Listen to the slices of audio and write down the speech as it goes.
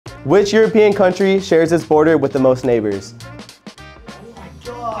Which European country shares its border with the most neighbors?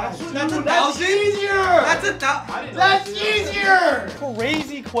 That's easier! That's easier!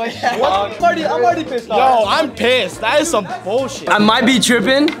 Crazy question. I'm already pissed off. Yo, I'm pissed. That is some bullshit. I might be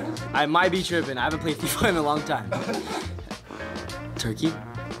tripping. I haven't played FIFA in a long time. Turkey?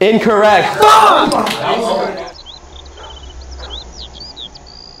 Incorrect.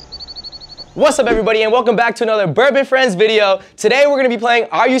 What's up, everybody, and welcome back to another Bourbon Friends video. Today we're gonna be playing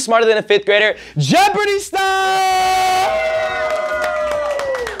Are You Smarter Than a Fifth Grader? Jeopardy style!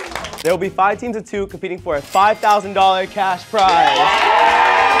 There will be 5 teams of 2 competing for a $5,000 cash prize.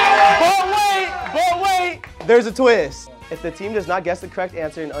 But wait, there's a twist. If the team does not guess the correct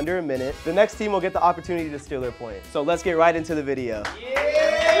answer in under a minute, the next team will get the opportunity to steal their point. So let's get right into the video. Yeah!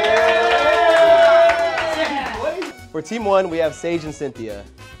 For team 1, we have Sage and Cynthia.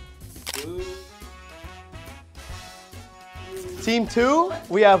 Team 2,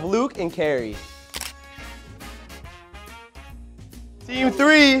 we have Luke and Carey. Team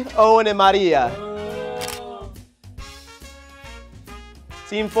 3, Owen and Maria.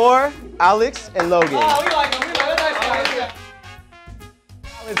 Team 4, Alex and Logan. Oh, we like them.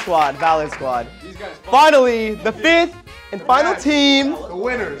 Valid squad. Finally, the 5th and final team, The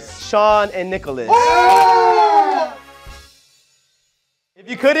winners. Sean and Nicholas. If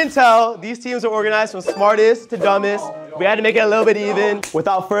you couldn't tell, these teams are organized from smartest to dumbest. We had to make it a little bit even.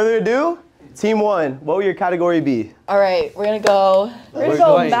 Without further ado, team 1, what will your category be? All right, we're gonna go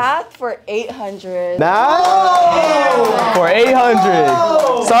math for 800. Math for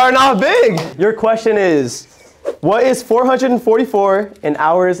 800. Starting off big. Your question is, what is 444 in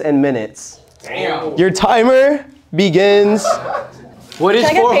hours and minutes? Damn. Your timer begins What is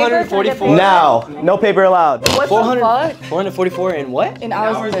 444? now. No paper allowed. What the fuck? 444 in what? In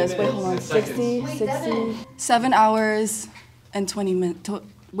hours and minutes. Wait, hold on. 60. 7 hours and 20 minutes.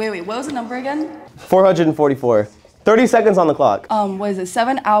 Wait, what was the number again? 444. 30 seconds on the clock. What is it?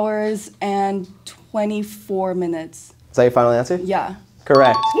 7 hours and 24 minutes. Is that your final answer? Yeah.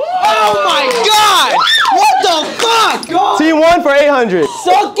 Correct. Oh my god! What the fuck? Team 1 for 800.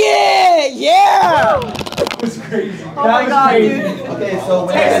 Suck it! Yeah! Oh my god, dude.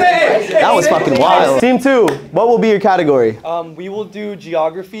 That was fucking wild. Team 2, what will be your category? We will do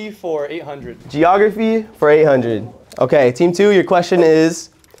geography for 800. Geography for 800. Okay, Team 2, your question is,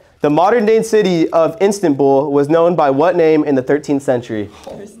 the modern-day city of Istanbul was known by what name in the 13th century?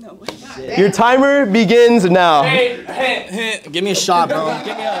 There's no way. Your timer begins now. Give me a shot, bro.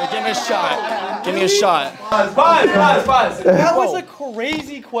 Give me a shot. Give me a shot. Pause. That was a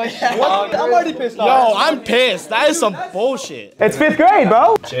crazy question. I'm already pissed off. Yo, I'm pissed. That is some bullshit. It's 5th grade,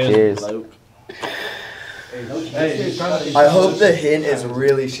 bro. Cheers. I hope the hint is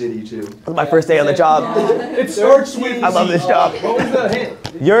really shitty too. This is my first day on the job. It starts with I love this job. What was the hint?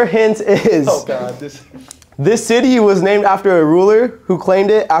 Your hint is, Oh god, this city was named after a ruler who claimed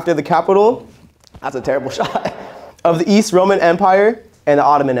it after the capital, that's a terrible shot, of the East Roman Empire and the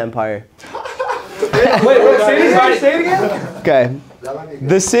Ottoman Empire. Wait, say it again? Okay.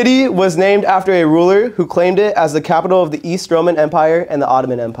 The city was named after a ruler who claimed it as the capital of the East Roman Empire and the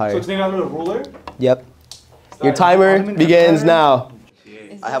Ottoman Empire. So it's named after the ruler? Yep. Your timer begins now.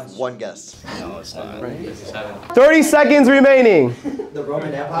 I have one guess. 30 seconds remaining. The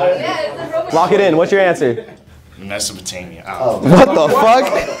Roman Empire? Lock it in. What's your answer? Mesopotamia. What the fuck?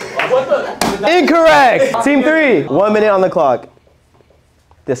 Incorrect. Team 3, 1 minute on the clock.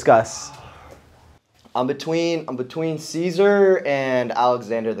 Discuss. I'm between Caesar and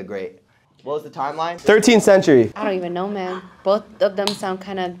Alexander the Great. What was the timeline? 13th century. I don't even know, man. Both of them sound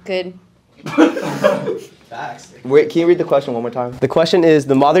kind of good. Wait, can you read the question one more time? The question is,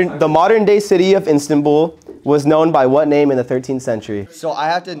 the modern day city of Istanbul was known by what name in the 13th century? So I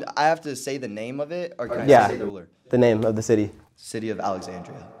have to say the name of it, or can I Yeah. say the ruler? The name of the city. City of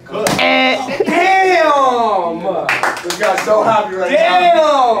Alexandria. Damn! This guy's so happy right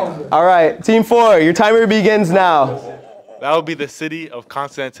now. All right, Team 4, your timer begins now. That would be the city of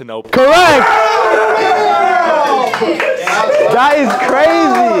Constantinople. Correct! That is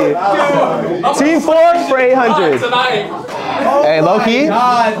crazy. Team 4 for 800. Hey, low-key,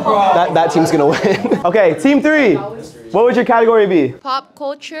 that team's gonna win. Okay, Team 3, what would your category be? Pop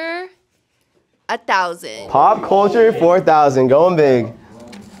culture, 1,000. Pop culture, 4,000, going big.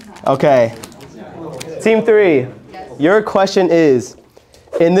 Okay. Team 3, your question is,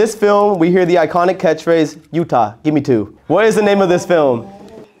 in this film, we hear the iconic catchphrase, Utah, give me 2. What is the name of this film?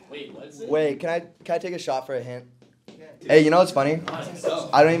 Wait, can I take a shot for a hint? Hey, you know what's funny?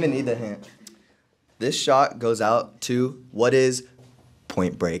 I don't even need the hint. This shot goes out to what is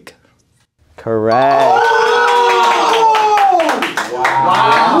Point Break. Correct.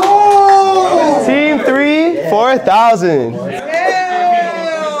 Wow. 4,000. Yeah,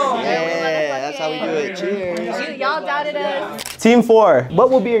 that's how we do it. Cheers. Y'all doubted us. Team 4,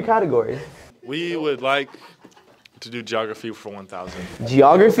 what will be your category? We would like to do geography for 1,000.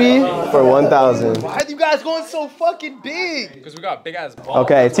 Geography for 1,000. Why are you guys going so fucking big? Because we got big ass balls.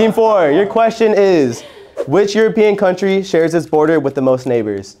 Okay, Team 4, your question is, which European country shares its border with the most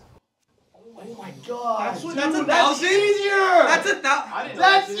neighbors? That's 1,000? That's easier!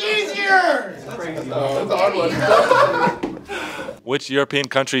 That's easier! That's a hard one. Which European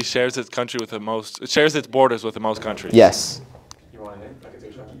country shares its borders with the most countries? Yes. You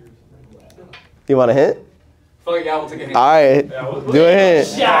want a hint? Fuck yeah, we'll take a hint. All right, do a hint.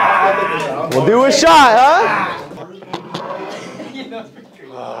 We'll do a shot, huh?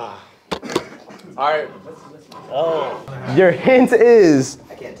 All right. Your hint is,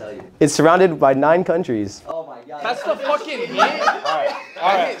 I can't tell you. it's surrounded by 9 countries. Oh my god. That's the fucking hint.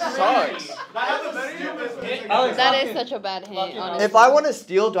 Alright. Sucks. That is such a bad hint, honestly. If I want to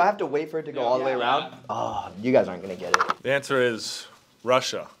steal, do I have to wait for it to go all the way around? Oh, you guys aren't gonna get it. The answer is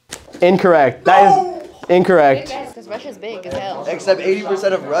Russia. Incorrect. That is incorrect. Because Russia's big as hell. Except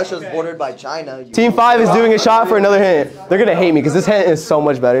 80% of Russia is bordered by China. Team 5 is doing a shot for another hint. They're gonna hate me because this hint is so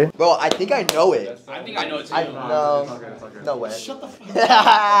much better. Bro, I think I know it. I think I know it too. No way. Shut the fuck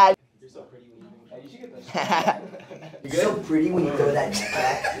up. You're so pretty when you throw that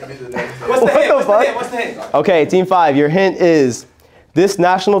back. What's the What hint? the What's the fuck? hint? What's the hint? Okay, Team 5, your hint is, this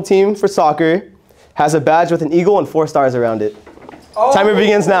national team for soccer has a badge with an eagle and 4 stars around it. Timer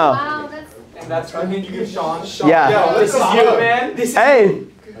begins now. Wow, That's the hint you give Sean. Yeah. Yo, this is you, man. This is Hey,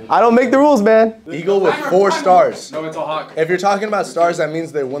 I don't make the rules, man. Eagle with 4 stars. No, it's a hawk. If you're talking about stars, that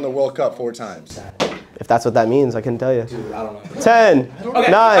means they won the World Cup 4 times. If that's what that means, I couldn't tell you. Dude, I don't know. 10,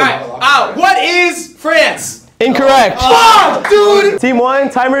 9. What is France? Incorrect. Fuck, dude! Team 1,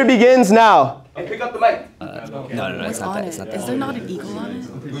 timer begins now. Hey, pick up the mic. No, it's not that. It's not Is there not an eagle on it?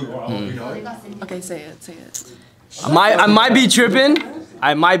 Okay, say it. I might be tripping. I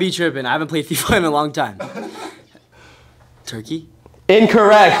haven't played FIFA in a long time. Turkey?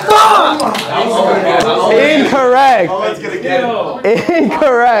 Incorrect. Incorrect.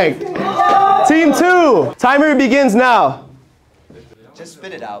 Incorrect. Team 2, timer begins now. Just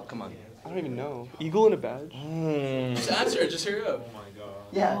spit it out. Come on. I don't even know. Eagle in a badge? Just answer it. Just hurry up.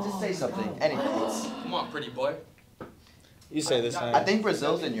 Yeah, just say something. Anything. Come on, pretty boy. You say this time. I think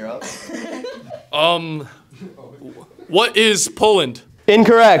Brazil's in Europe. What is Poland?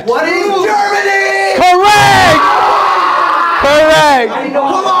 Incorrect. What is Germany? Correct. Correct. Come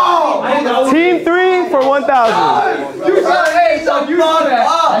on! Team 3 for 1,000. You saw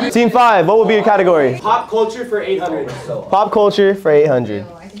that. Team 5, what will be your category? Pop culture for 800. Pop culture for 800.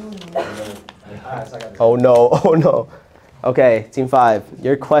 Oh no, oh no. Okay, Team 5,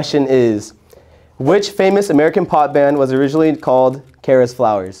 your question is, which famous American pop band was originally called Kara's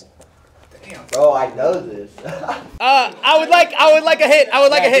Flowers? Bro, I know this. I would like a hit.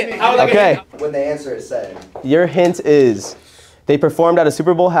 Okay, When they answer it, say. your hint is, they performed at a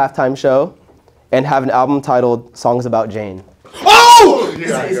Super Bowl halftime show and have an album titled Songs About Jane. Oh!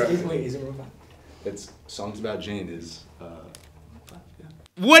 It's Songs About Jane is,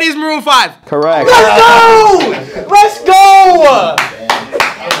 What is Maroon 5? Correct. Let's go!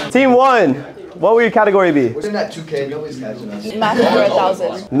 Team 1, what will your category be? We're in that 2K. Nobody's catching us. Math for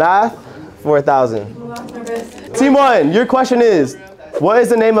 1,000. Math for 1,000. Team 1, your question is, what is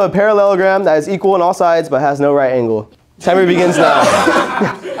the name of a parallelogram that is equal on all sides but has no right angle? Timer begins now.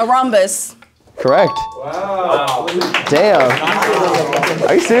 A rhombus. Correct. Wow. Damn.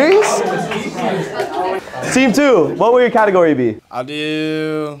 Are you serious? Team 2, what will your category be? I'll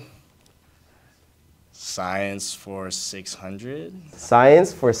do science for 600.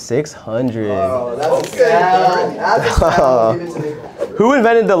 Science for 600. Oh, that's a sad. That's a sad. Give it to me. Who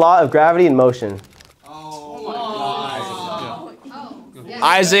invented the law of gravity and motion?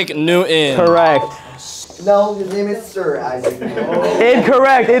 Isaac Newton. Correct. No, his name is Sir Isaac.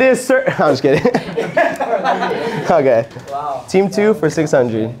 Incorrect. It is Sir. I'm just kidding. Okay. Wow. Team 2 for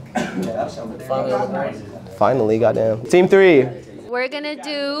 600. Finally, goddamn. Team 3. We're gonna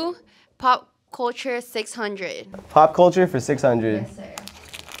do pop culture 600. Pop culture for 600.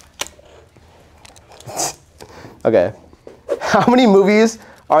 Yes, sir. Okay. How many movies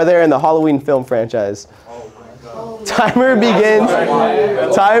are there in the Halloween film franchise? Timer begins.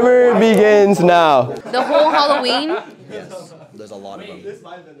 Timer begins now. The whole Halloween? Yes. There's a lot of them.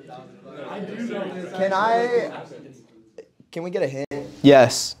 Can we get a hint?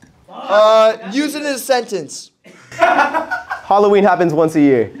 Yes. Use it in a sentence. Halloween happens once a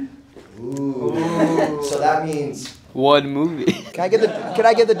year. Ooh. So that means One movie. Can I get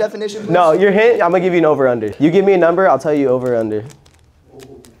the definition? Please? No, your hint, I'm gonna give you an over/under. You give me a number, I'll tell you over/under.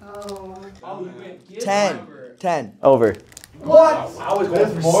 10. Over. What? I was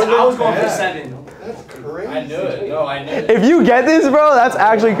going for 7. That's crazy. I knew it. No, I knew it. If you get this, bro, that's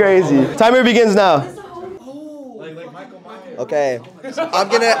actually crazy. Timer begins now. Okay, I'm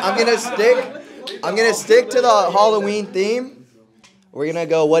gonna stick to the Halloween theme. We're gonna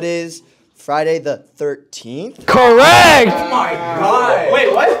go. What is Friday the 13th? Correct. Oh my God.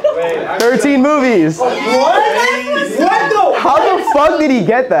 Wait, what? 13 movies. What? What? How the fuck did he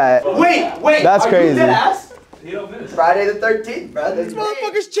get that? Wait. That's crazy. Friday the 13th, bro. This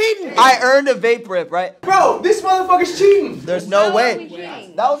motherfucker's cheating. I earned a vape rip, right? Bro, this motherfucker's cheating. There's no way.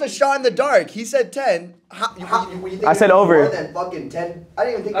 That was a shot in the dark. He said 10. I said over. More than fucking 10. I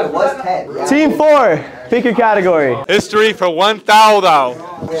didn't even think it was 10. Yeah. Team 4, pick your category. History for 1 thou thou.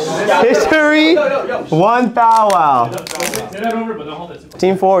 History, 1 thou wow.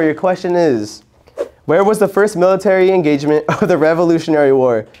 Team 4, your question is, where was the first military engagement of the Revolutionary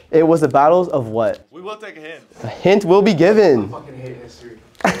War? It was the battles of what? We will take a hint. A hint will be given. I fucking hate history.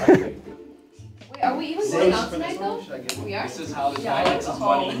 Wait, are we even going out tonight though? We are? This is how this is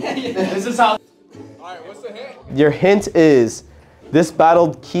funny. This is how. Alright, what's the hint? Your hint is, this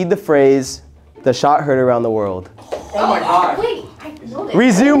battle keyed the phrase, the shot heard around the world. Oh my God. Wait, I know this.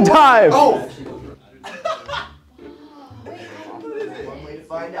 Resume time. Oh. One way to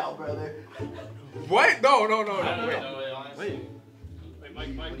find out, brother. What? No. Wait.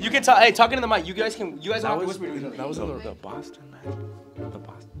 You can talk. Hey, talking to the mic. You guys don't have to whisper. That was the Boston man. The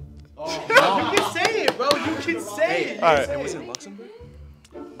Boston. You can say it, bro. You can say it. All right. Was it Luxembourg?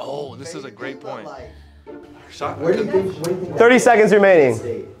 Oh, this is a great point. Where do you think? 30 seconds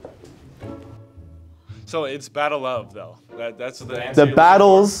remaining. So it's Battle of though. That's the answer. The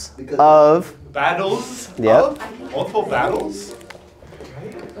battles of. Battles. Yep. Multiple battles.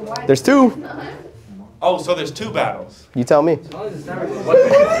 There's 2. Oh, so there's 2 battles. You tell me. 10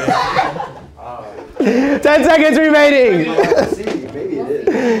 seconds remaining. Maybe it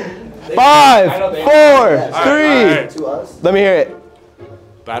is. 5, 4, 3. Let me hear it.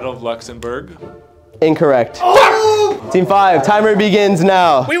 Battle of Luxembourg. Incorrect. Team 5, timer begins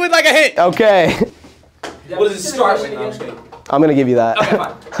now. We would like a hint. Okay. What does it start with? No, I'm just kidding. I'm gonna give you that. Okay, fine.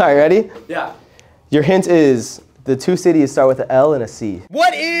 All right, ready? Yeah. Your hint is the 2 cities start with an L and a C.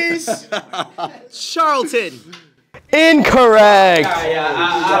 What is Charlton? Incorrect.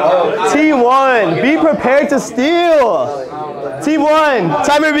 Team 1, be prepared to steal. Team 1,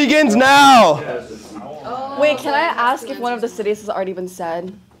 timer begins now. Wait, can I ask if one of the cities has already been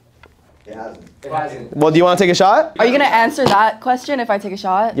said? It hasn't. It hasn't. Well, do you want to take a shot? Are you gonna answer that question if I take a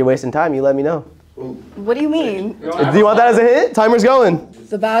shot? You're wasting time. You let me know. What do you mean? Do you want that as a hint? Timer's going.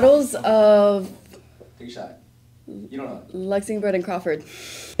 The battles of Take a shot. You don't know. Lexington and Crawford.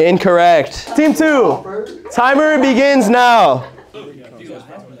 Incorrect. Team 2, timer begins now.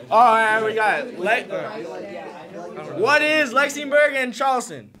 All right, we got it. What is Lexington and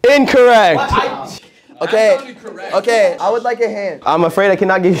Charleston? Incorrect. Okay, I would like a hint. I'm afraid I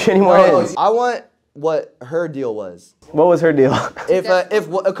cannot give you any more hints. I want what her deal was. What was her deal? If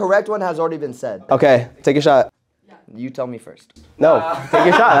a correct one has already been said. Okay, take a shot. You tell me first. No, take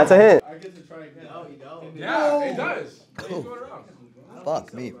your shot. That's a hint. Yeah, it does.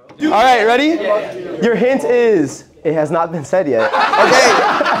 Fuck me. All right, ready? Your hint is, it has not been said yet.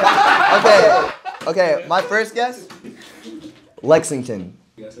 Okay. My first guess. Lexington.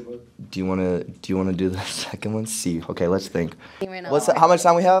 Do you wanna do the second one? C. Okay, let's think. How much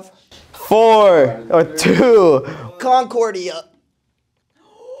time we have? 4 or 2. Concordia.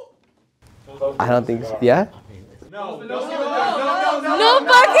 I don't think so. Yeah? No fucking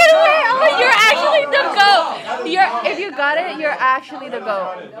way! Oh, you're actually the GOAT. If you got it, you're actually the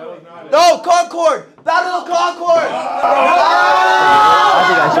GOAT. No, Concord. Battle of Concord. I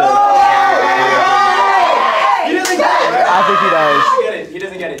think I should. He doesn't get it. I think he does. He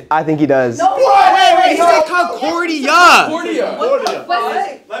doesn't get it. I think he does. Wait, he said Concordia.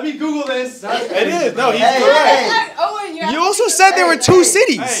 What? Let me Google this. It is. No, he's correct. You also said there were 2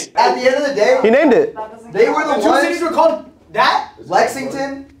 cities. At the end of the day, He named it. they were the The 2 ones. cities were called that?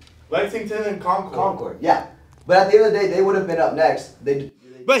 Lexington. and Concord. Yeah. But at the end of the day, they would have been up next.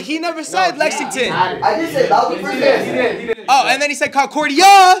 But he never said Lexington. I did say that was the first guess. He did. Oh, and then he said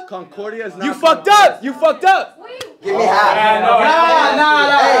Concordia. Concordia is not. You fucked up. You fucked up. Give me half.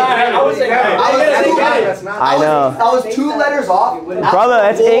 I would say I know. I was 2 letters off. Brother,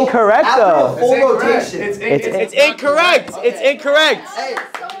 that's incorrect After a though. full rotation. It's incorrect. It's incorrect. Hey,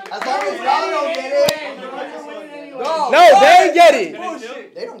 as long as y'all don't get it. No, No, they get it.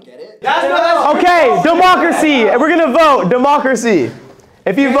 They don't get it. Okay, democracy. We're gonna vote. Democracy.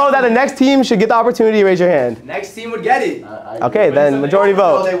 If you vote that the next team should get the opportunity to raise your hand. Next team would get it. Okay, then majority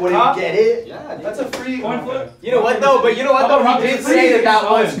vote. They wouldn't get it. Yeah, that's a free coin flip. You know what though? But you know what though? He did say that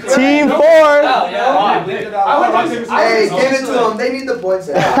was. Team 4. Hey, give it to them. They need the points.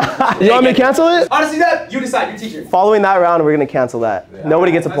 You want me to cancel it? Honestly, that you decide. Your teacher. Following that round, we're gonna cancel that.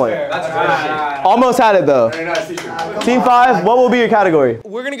 Nobody gets a point. That's good. Almost had it though. Team 5, what will be your category?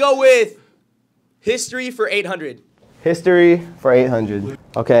 We're gonna go with history for 800. History for 800.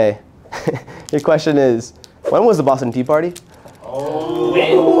 Okay. Your question is, when was the Boston Tea Party?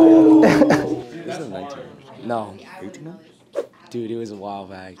 No. Dude, it was a while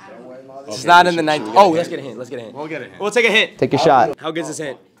back. It's not in the 90s. Oh, let's get a hint. Let's get a hint. We'll get a hint. We'll take a hint. Take a shot. How good's this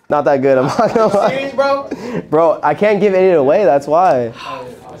hint? Not that good, I'm not gonna lie. Serious, bro? Bro, I can't give any away, that's why.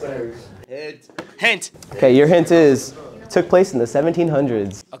 Hint. Okay, your hint is, took place in the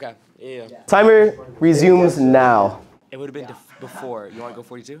 1700s. Okay. Yeah. Timer resumes now. It would have been before. You want to go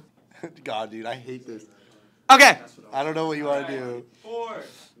 42? God, dude, I hate this. Okay. I don't know what you want to do. 4.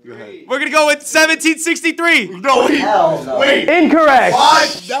 Go ahead. We're gonna go with 1763. No, wait. Wait. Incorrect.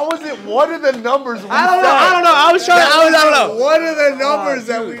 What? That wasn't one of the numbers we I don't know. I was trying. I don't know. One of the numbers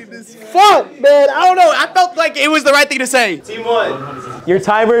that we discussed. Fuck, man. I don't know. I felt like it was the right thing to say. Team 1. Your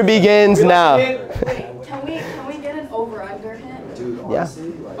timer begins now. Can we get an over-under hint? Yeah.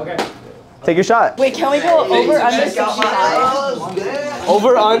 Okay. Take your shot. Wait, can we go over under 65?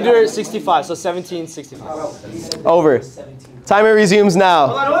 Over under 65, so 1765. Over. Timer resumes now.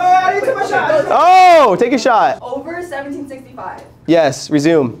 Hold on, wait, I need to take my shot. Oh, take a shot. Over 1765. Yes,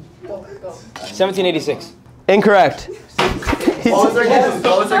 resume. 1786. Incorrect. Don't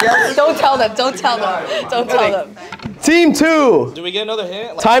tell them. Don't tell them. Don't tell them. Team 2. Do we get another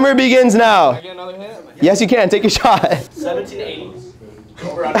hint? Like, Timer begins now. can I get another hint? Yes, you can. Take your shot. 1780.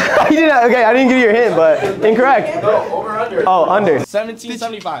 Okay, I didn't give you your hint, but incorrect. No, over under. Oh, under.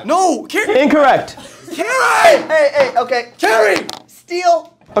 1775. No, Carey. Incorrect. Carey. Hey, okay. Carey.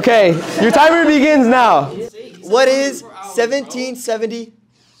 Steal. Okay, your timer begins now. What is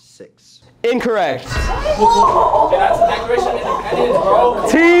 1776? Incorrect. That's the Declaration of Independence, bro.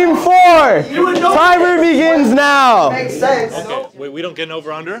 Team 4. Timer begins now. Makes sense. Okay, wait, we don't get an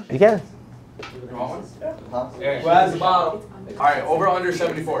over-under? You can. Where's the bottle? All right, over under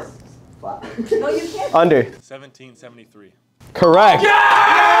 74. No, you can't. Under. 1773. Correct.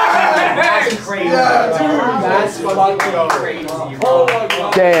 That's crazy. That's fucking crazy.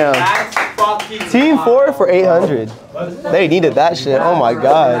 Damn. That's fucking. Team 4 for 800. They needed that shit. Oh my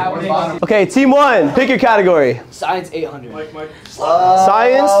god. Okay, Team 1. Pick your category. Science 800.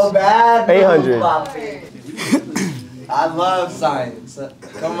 Science. Bad. 800. I love science.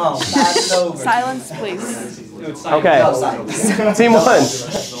 Come on, pass it over. Silence, please. Okay. Team 1.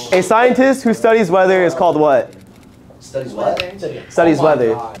 A scientist who studies weather is called what? Studies what? Studies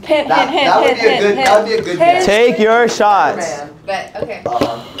weather. Hint. That would be a good guess. Take your shots. But okay.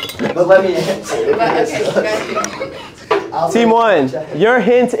 But let me answer. Team 1. Your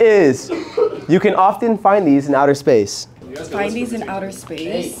hint is, you can often find these in outer space. Find these in outer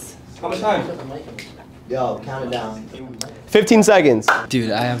space. How much time? Yo, count it down. 15 seconds.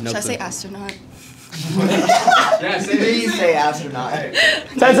 Dude, I have no Should I clue. say astronaut? Yeah, Please say astronaut.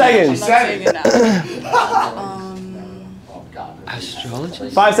 10 seconds.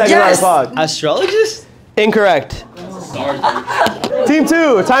 Astrologist? 5 seconds on the clock. Astrologist? Incorrect. Team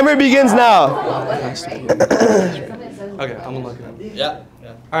 2. Timer begins now. Okay, I'm gonna look it up. Yeah.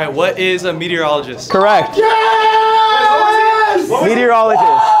 All right, what is a meteorologist? Correct.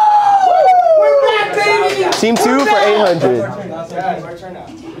 Meteorologist. Team 2 for 800.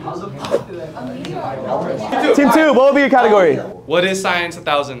 Team 2, what will be your category? What is science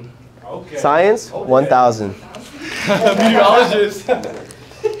 1000? Science, 1000. Meteorologist.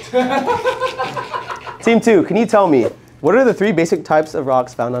 Team 2, can you tell me, what are the 3 basic types of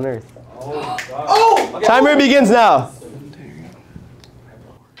rocks found on Earth? Oh! Timer begins now.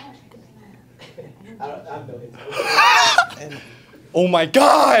 Oh my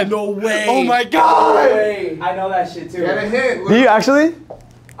god! No way! Oh my god! I know that shit too. Get a hint. Do you actually?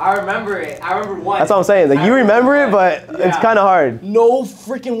 I remember it. I remember one. That's what I'm saying. Like, you remember it, but it's kind of hard. No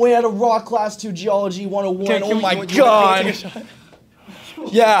freaking way out of rock class 2 geology 101. Oh my god.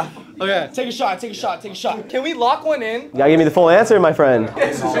 Yeah. Okay. Take a shot, take a shot, take a shot. Can we lock one in? You gotta give me the full answer, my friend.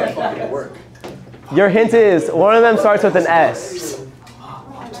 Your hint is, one of them starts with an S.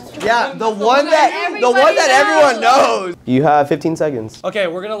 Yeah, the one that everyone knows. You have 15 seconds. Okay,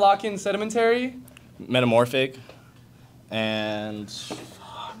 we're gonna lock in sedimentary. Metamorphic. And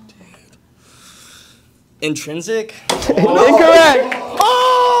Intrinsic? Incorrect.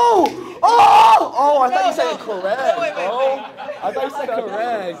 Oh, I thought you said correct, bro. I thought you said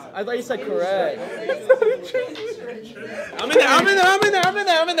correct. I thought you said correct. I'm in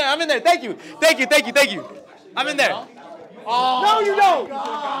there. Thank you. I'm in there. No, you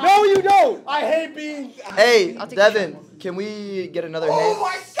don't. I hate being. Hey, Devin, can we get another hint? Oh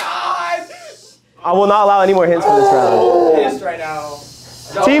my God. I will not allow any more hints for this round. Pissed right now.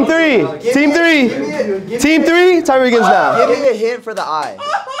 Team 3. Team 3. Timer begins now. Give me a hint for the eye.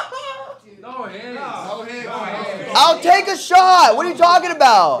 No hands. I'll take a shot. What are you talking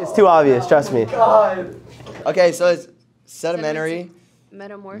about? It's too obvious. Trust me. Okay, so it's sedimentary,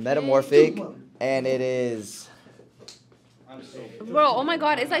 Metamorphic. and it is. Bro, oh my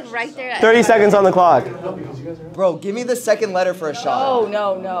God, it's like right there. 30 seconds on the clock. Bro, give me the second letter for a shot.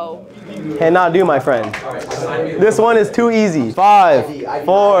 No. Cannot do, my friend. This one is too easy. 5,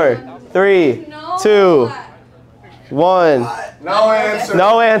 4, 3, 2, 1. No answer.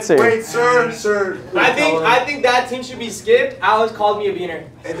 No answer. Wait, sir. I think that team should be skipped. Alex called me a beaner.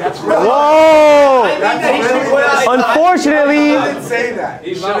 That's really. Whoa! That's Unfortunately, didn't say that.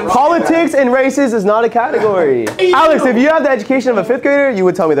 politics and races is not a category. Alex, if you have the education of a 5th grader, you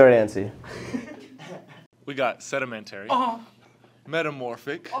would tell me the right answer. We got sedimentary,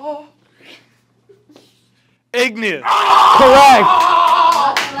 metamorphic, igneous. Correct.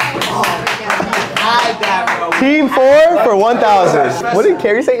 Team 4 for 1,000. What did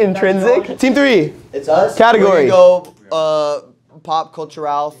Carey say? Intrinsic? Team 3. It's us. Category. We go pop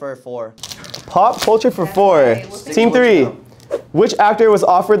cultural for 4. Pop culture for 4. Team 3. Which actor was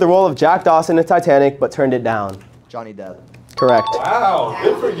offered the role of Jack Dawson in Titanic but turned it down? Johnny Depp. Correct. Wow,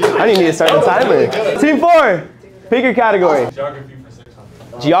 good for you. I didn't need to start the timer. Team 4. Pick your category. Geography for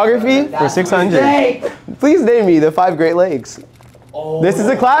 600. Geography for 600. Please name me the 5 Great Lakes. This is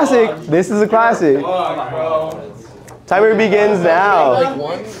a classic. Timer begins now.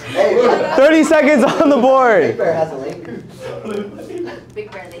 30 seconds on the board.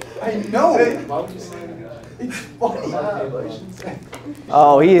 I know.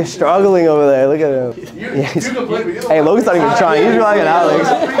 Oh, he is struggling over there. Look at him. Hey, Logan's not even trying. He's relying on Alex.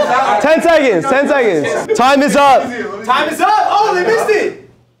 10 seconds. 10 seconds. Time is up. Oh, they missed it.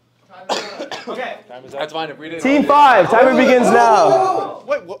 Okay. That's fine if we didn't. Team 5. Timer begins now.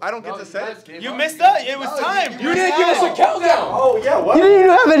 Wait, I don't get to say it? You missed it. It was time. You didn't give us a countdown. Oh, yeah, what? You didn't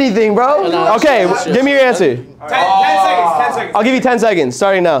even have anything, bro. Okay, give me your answer. 10 seconds. I'll give you 10 seconds.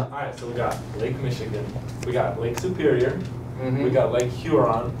 Starting now. Alright, so we got Lake Michigan, we got Lake Superior, we got Lake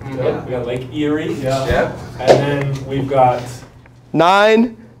Huron, we got Lake Erie, and then we've got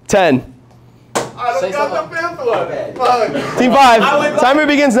 9, 10. I don't got the 5th one. Fuck. Team 5. Timer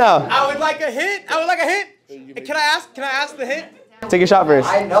begins now. I would like a hint. Can I ask the hint? Take a shot first.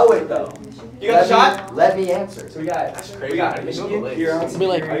 I know it though. You got a shot? Let me answer. We got Michigan, Huron,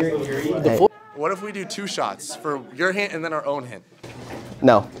 What if we do 2 shots for your hint and then our own hint?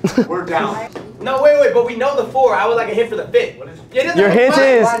 No. We're down. No, wait, but we know the 4. I would like a hint for the 5th. Your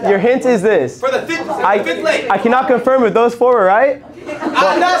hint is this. For the 5th lake. I cannot confirm if those 4 were right, No,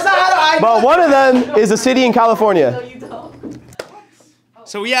 it's not how but one of them is a city in California.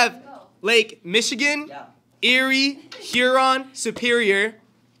 So we have Lake Michigan, Erie, Huron, Superior.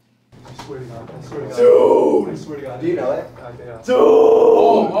 Do you know it?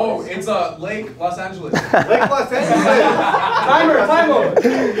 Oh, it's Lake Los Angeles. Lake Los Angeles.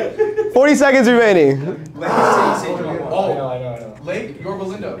 Timer. 40 seconds remaining. Lake Yorba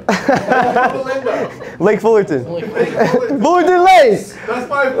Linda. Lake Fullerton. Fullerton Lake. That's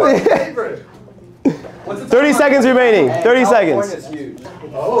my favorite. 30 seconds remaining. 30 seconds.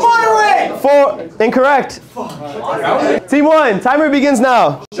 Monterey. 4. Incorrect. Team 1. Timer begins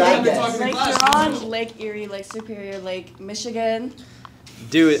now. Lake Huron, Lake Erie, Lake Superior, Lake Michigan.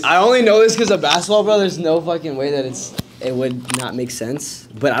 Dude, I only know this because of basketball, bro. There's no fucking way that it would not make sense.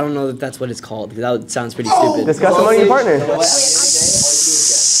 But I don't know that that's what it's called, because that sounds pretty stupid. Discuss among your partner.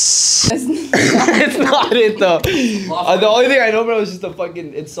 It's not it, though. The only thing I know, bro, is just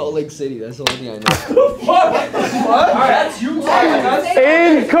it's Salt Lake City. That's the only thing I know. That's you.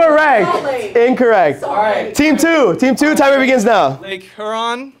 Incorrect. Alright. Team 2. Timer begins now. Lake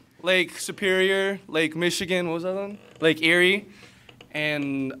Huron, Lake Superior, Lake Michigan, what was that one? Lake Erie,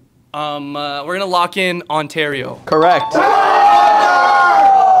 and we're gonna lock in Ontario. Correct.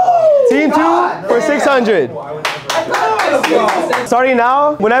 Team 2 for 600. Starting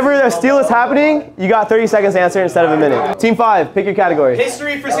now, whenever a steal is happening, you got 30 seconds to answer instead of a minute. Team 5, pick your category.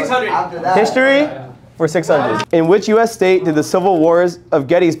 History for 600. History for 600. In which U.S. state did the Civil Wars of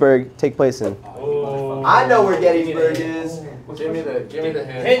Gettysburg take place in? I know where Gettysburg is. Give me the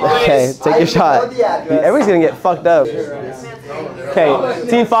hint. Okay, take your shot. Everybody's gonna get fucked up. Okay,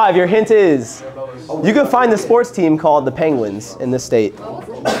 Team 5, your hint is, you can find the sports team called the Penguins in this state.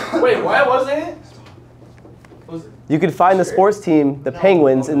 Wait, what was it? You can find the sports team, the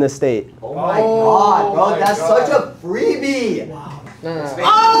Penguins, in this state. Oh my god, bro, that's such a freebie.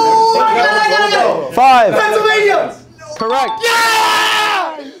 Oh, I got it. 5. Pennsylvania. Correct.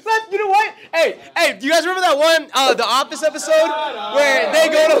 Yeah! You know what? Hey, do you guys remember that one, The Office episode where they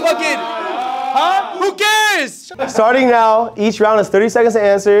go to fucking, huh? Who cares? Starting now, each round is 30 seconds to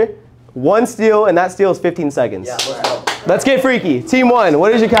answer. 1 steal, and that steal is 15 seconds. Yeah, let's go. Let's get freaky. Team 1,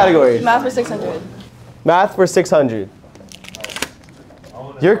 what is your category? Math for 600. Math for 600.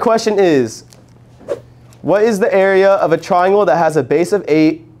 Your question is, what is the area of a triangle that has a base of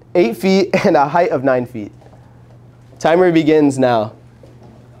 8 feet, and a height of 9 feet? Timer begins now.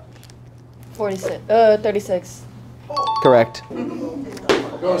 36. Correct.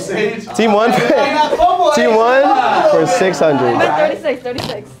 Go, Sage. Team 1 Team 1 for 600.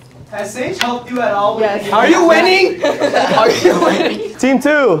 36. Has Sage helped you at all? Yes. Are you winning? Are you winning? Team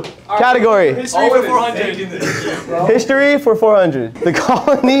 2, category. History for 400. History for 400. The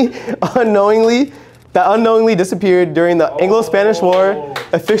colony that unknowingly disappeared during the Anglo-Spanish War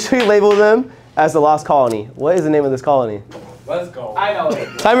officially labeled them as the Lost Colony. What is the name of this colony? Let's go. I know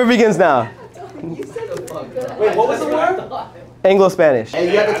it. Timer begins now. Wait, what was the word? Anglo-Spanish. Hey,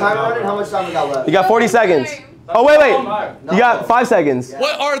 you got the timer running? How much time we got left? You got 40 seconds. Oh, wait. You got 5 seconds.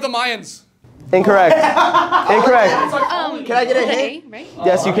 What are the Mayans? Incorrect. Incorrect. Can I get a with the hint? A, right?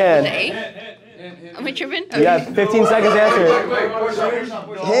 Yes, you can. With the A? Am I tripping? You got 15 seconds to answer.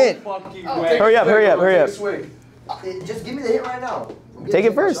 Hint. Hurry up. Just give me the hint right now. Take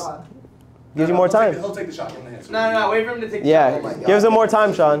it first. Gives you more time. He'll take the shot from the hand. No, wait for him to take the Yeah, shot. gives him more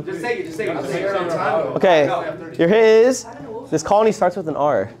time, Sean. Just take it. Okay, your hint is, this colony starts with an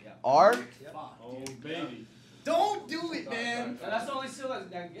R. R? Don't do it, man. That's the only seal that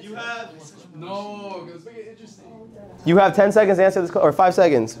gets you have. No, because make it interesting. You have 10 seconds to answer this, or 5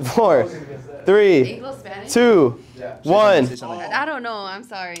 seconds. 4, 3, Anglo-Spanish? 2, 1. I don't know. I'm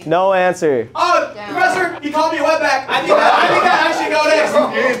sorry. No answer. Oh, Damn. Professor, he called me a wetback. I think that I should go next.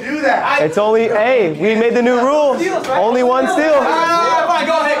 You didn't do that. It's only, hey, we made the new rule. Only 1 steal. Fine,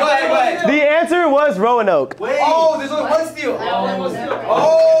 go ahead. The answer was Roanoke. Wait. Oh, there's only 1 steal.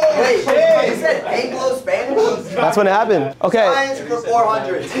 Wait, you said Anglo-Spanish? That's when it happened. Okay, Science for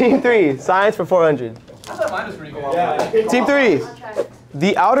 400. Team 3, science for 400. I thought mine was pretty cool. Team 3,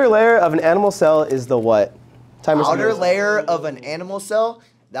 the outer layer of an animal cell is the what? Timer's Outer layer of an animal cell?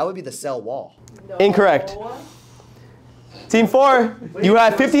 That would be the cell wall. Incorrect. Team 4, you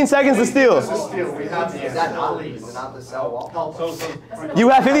have 15 seconds to steal. Is that not the cell wall? You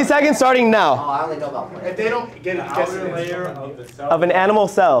have 50 seconds starting Oh, now. I only know about one. If they don't get it, guess it. Layer of the cell. Of an animal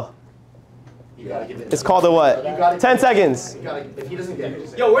cell. You gotta give it. It's called a what? 10 seconds. If he doesn't get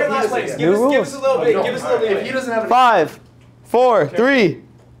it. Yo, we're in last place. New Give us a little bit. Give us a little If he bit. doesn't have 5, 4, 3.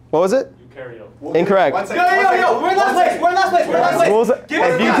 What was it? Incorrect. One second, Yo, we're in last place. We're in last place. What was it? Give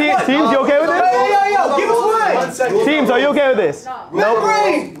us If you one. teams, you okay with this? Yo, give us one. second. Teams, are you okay with this?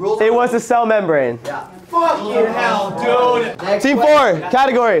 Membrane. It was a cell membrane. Fucking hell, dude. Team 4,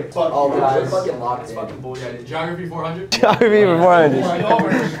 category. Oh, God, it's fucking locked in. Geography 400. Geography for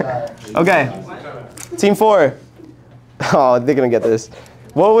 400. Okay. Team 4. Oh, they're gonna get this.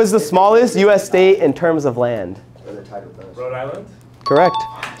 What was the smallest U.S. state in terms of land? Rhode Island. Correct.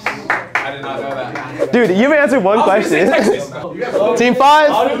 I did not know that. Dude, you haven't answered one question. Team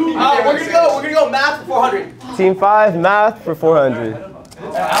 5. We're gonna go math for 400. Team 5, math for 400.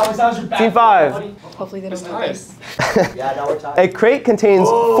 Team 5. Hopefully they don't know this. Yeah, now we're tied. A crate contains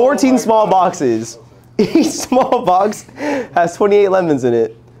 14 small boxes. Each small box has 28 lemons in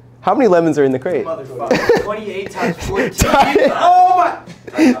it. How many lemons are in the crate? 28 times 14. Oh my!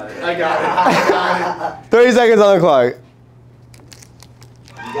 I got it. 30 seconds on the clock.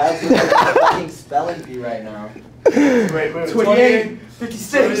 You guys are fucking spelling bee right now. Wait. 28,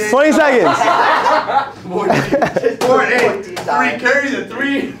 56. 20 seconds. 4, 8, 3 carries a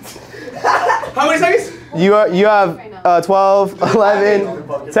 3. How many seconds? You have 12,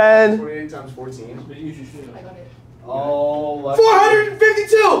 11, 10. 28 times 14. Oh,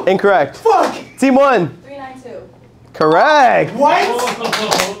 452. Incorrect. Fuck. Team 1. 392. Correct. What?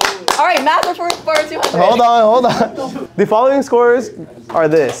 All right, math for 200. Hold on. The following scores are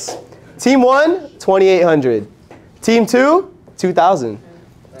this. Team 1, 2,800. Team 2, 2,000.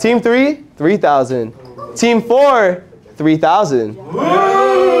 Team 3, 3,000. Team 4, 3,000.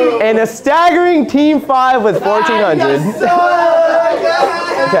 And a staggering Team 5 with 1,400.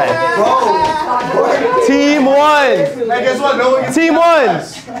 Okay. Team 1. 1. Hey, guess what? No one gets Team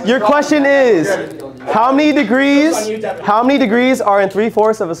 1. Your question is, how many degrees are in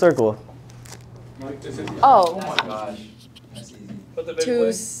 3/4 of a circle? Oh.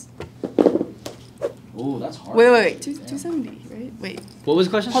 Ooh, that's hard. Wait. 270, right? Wait. What was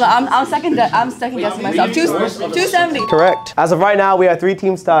the question? Hold on, I'm second guessing myself. 270. Correct. As of right now, we have 3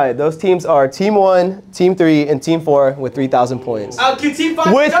 teams tied. Those teams are Team 1, Team 3, and Team 4 with 3,000 points. Can Team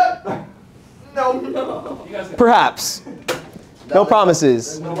 5 With No. perhaps. No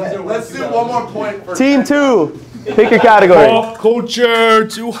promises. Let's do one more point for Team 2, pick your category. Pop culture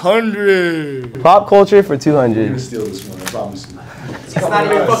 200. Pop culture for 200. Steal this one, I promise you. It's not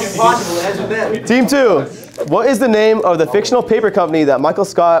even fucking possible. It ends with them. Team 2, what is the name of the fictional paper company that Michael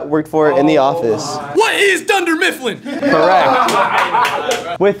Scott worked for in The Office? What is Dunder Mifflin?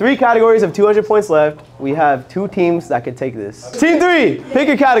 Correct. With 3 categories of 200 points left, we have 2 teams that could take this. Team 3, pick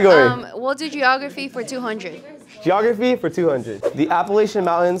your category. We'll do geography for 200. Geography for 200. The Appalachian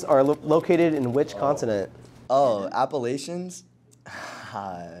Mountains are located in which continent? Oh, Appalachians?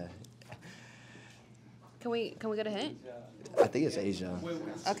 Can we get a hint? I think it's Asia.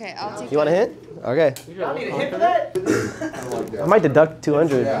 Okay, I'll take. You want a hint? Okay. I need a hint for that. I might deduct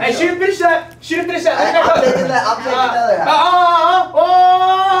 200. Hey, she didn't finish that. She didn't finish that. I'm taking another half.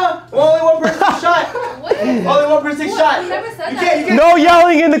 Only one person takes a shot. Only one person takes a shot. You never said You that. can't. No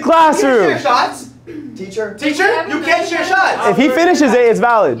yelling in the You classroom. can't share shots. Teacher? Teacher, you can't share shots. If he finishes it, it's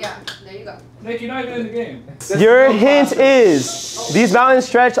valid. Yeah, there you go. Nick, you're not even in the game. Your hint is, these mountains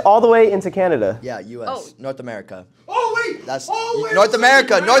stretch all the way into Canada. Yeah, U.S. North America. Oh, wait. That's wait. North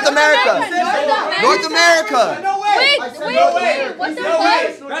America. North America. North America. No way. Wait, I said wait, no wait, way. what the No fuck?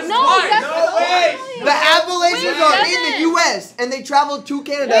 way. No, that's No way. The Appalachians Wait, are in Devin. the U.S. and they traveled to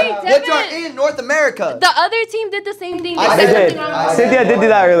Canada, Wait, which are Devin. in North America. The other team did the same thing. They I did. said Cynthia did do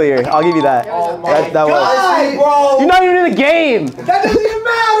that earlier. I'll give you that. That was. Bro. You're not even in the game. That doesn't even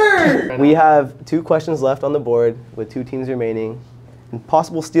matter. We have 2 questions left on the board with 2 teams remaining and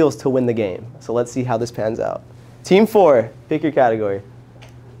possible steals to win the game. So let's see how this pans out. Team 4, pick your category.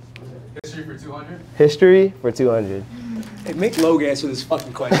 History for 200. History for 200. Hey, make Logan answer this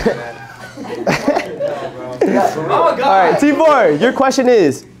fucking question, man. All right, Team 4, your question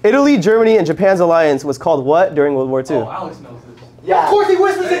is, Italy, Germany, and Japan's alliance was called what during World War II? Oh, Alex knows this. Yeah. Of course he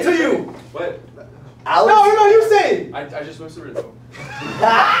whispers it to you. What? Alex? No, you say it. I just whispered it though.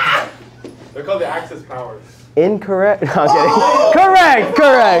 They're called the Axis powers. Incorrect. No, I'm kidding.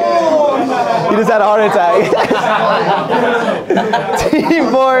 Correct. You just had a heart attack. Team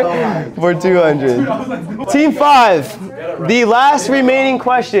 4 for 200. Team 5, the last remaining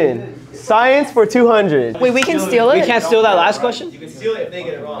question. Science for 200. Wait, we can steal it? We can't steal that last question? You can steal it if they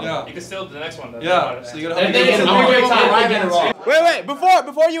get it wrong. Yeah. You can steal the next one. Yeah. So you gotta And then I'm gonna give it wrong. Wait.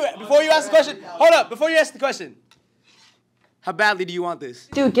 Before you ask the question, hold up. Before you ask the question, how badly do you want this?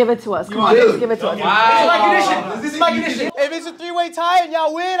 Dude, give it to us. Come on, just give it to us. This is my condition. This is my condition. If it's a 3-way tie and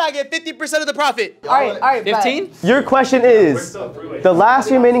y'all win, I get 50% of the profit. All right. 15? Your question is, the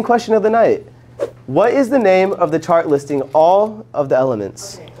last remaining question of the night. What is the name of the chart listing all of the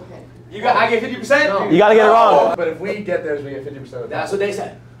elements? I get 50%? You gotta get it wrong. But if we get theirs, we get 50% of that. That's what they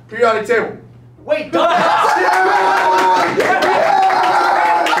said. Periodic table. Wait, dumbass.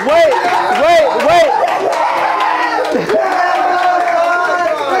 Wait.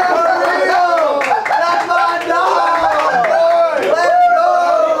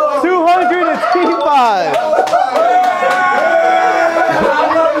 200 is Team 5.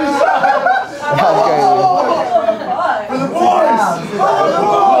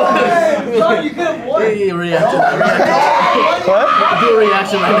 What? Do a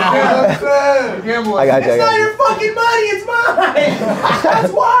reaction right now. I got you. It's not your fucking money, it's mine.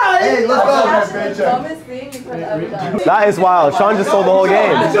 That's why. Hey, let's go. Dumbest thing you could have ever done. That is wild. Sean just sold the whole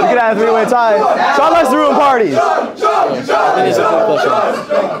game. You could have a 3-way tie. Sean likes to ruin parties. I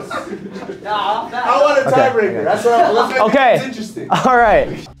want a tiebreaker. That's what let's make Okay. it interesting. All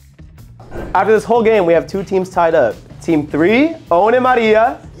right. After this whole game, we have 2 teams tied up. Team 3, Owen and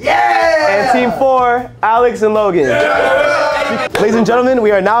Maria. Yeah! And Team 4, Alex and Logan. Ladies and gentlemen,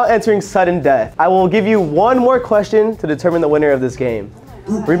 we are now entering sudden death. I will give you one more question to determine the winner of this game.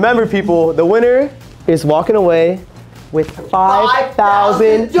 Remember, people, the winner is walking away with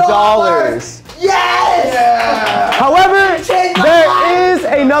 $5,000. Yes! However, there is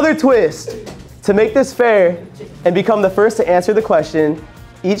another twist. To make this fair and become the first to answer the question,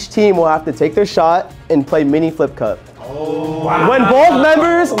 each team will have to take their shot and play mini flip cup. Oh, wow. When both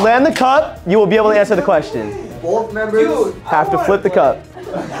members land the cup, you will be able to answer the question. Both members have to flip the cup.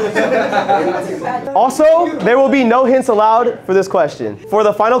 Also, there will be no hints allowed for this question. For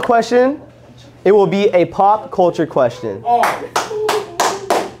the final question, It will be a pop culture question.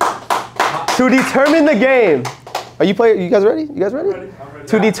 To determine the game, you guys ready? You guys ready?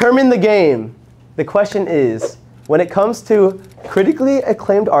 To determine the game, the question is, when it comes to critically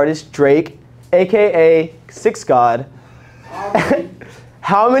acclaimed artist Drake, aka Six God,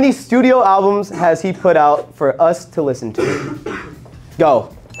 how many studio albums has he put out for us to listen to? Go.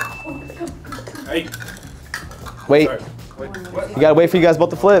 Hey. Wait. You gotta wait for you guys both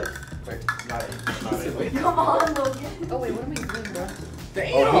to flip. Come on, Logan. Oh wait, what am I doing, bro?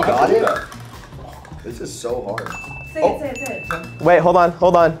 Oh, he got it? This is so hard. Say it. Wait, hold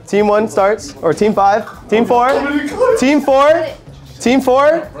on. Team 1 starts, or Team 5, Team 4, Team 4, Team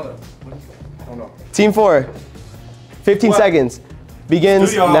 4, Team 4. 15 seconds.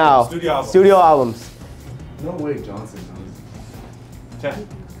 Begins now. Studio albums. No way, Johnson.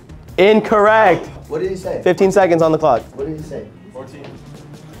 Incorrect. What did he say? 15 seconds on the clock. What did he say? 14.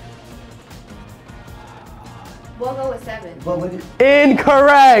 We'll go with 7. What did he...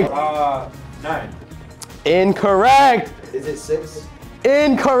 Incorrect. 9. Incorrect. Is it 6?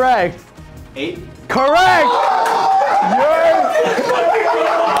 Incorrect. 8. Correct.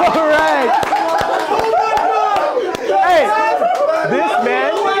 You're correct. Hey, this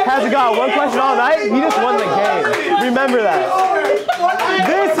man hasn't got one question all night. He just won the game. Remember that.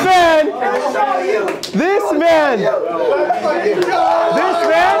 This man,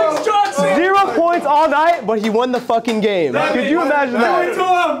 0 points all night, but he won the fucking game. Could you imagine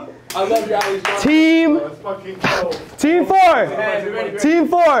that? I love you, Team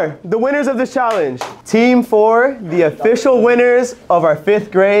 4, the winners of this challenge. Team 4, the official winners of our 5th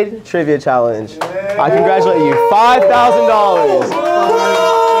grade trivia challenge. I congratulate you. $5,000.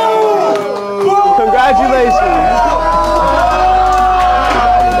 Congratulations.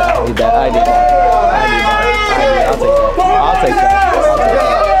 I need that. I'll take that.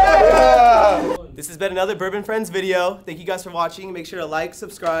 This has been another Bourbon Friends video. Thank you guys for watching. Make sure to like,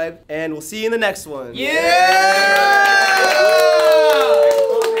 subscribe, and we'll see you in the next one. Yeah,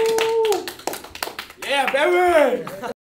 baby!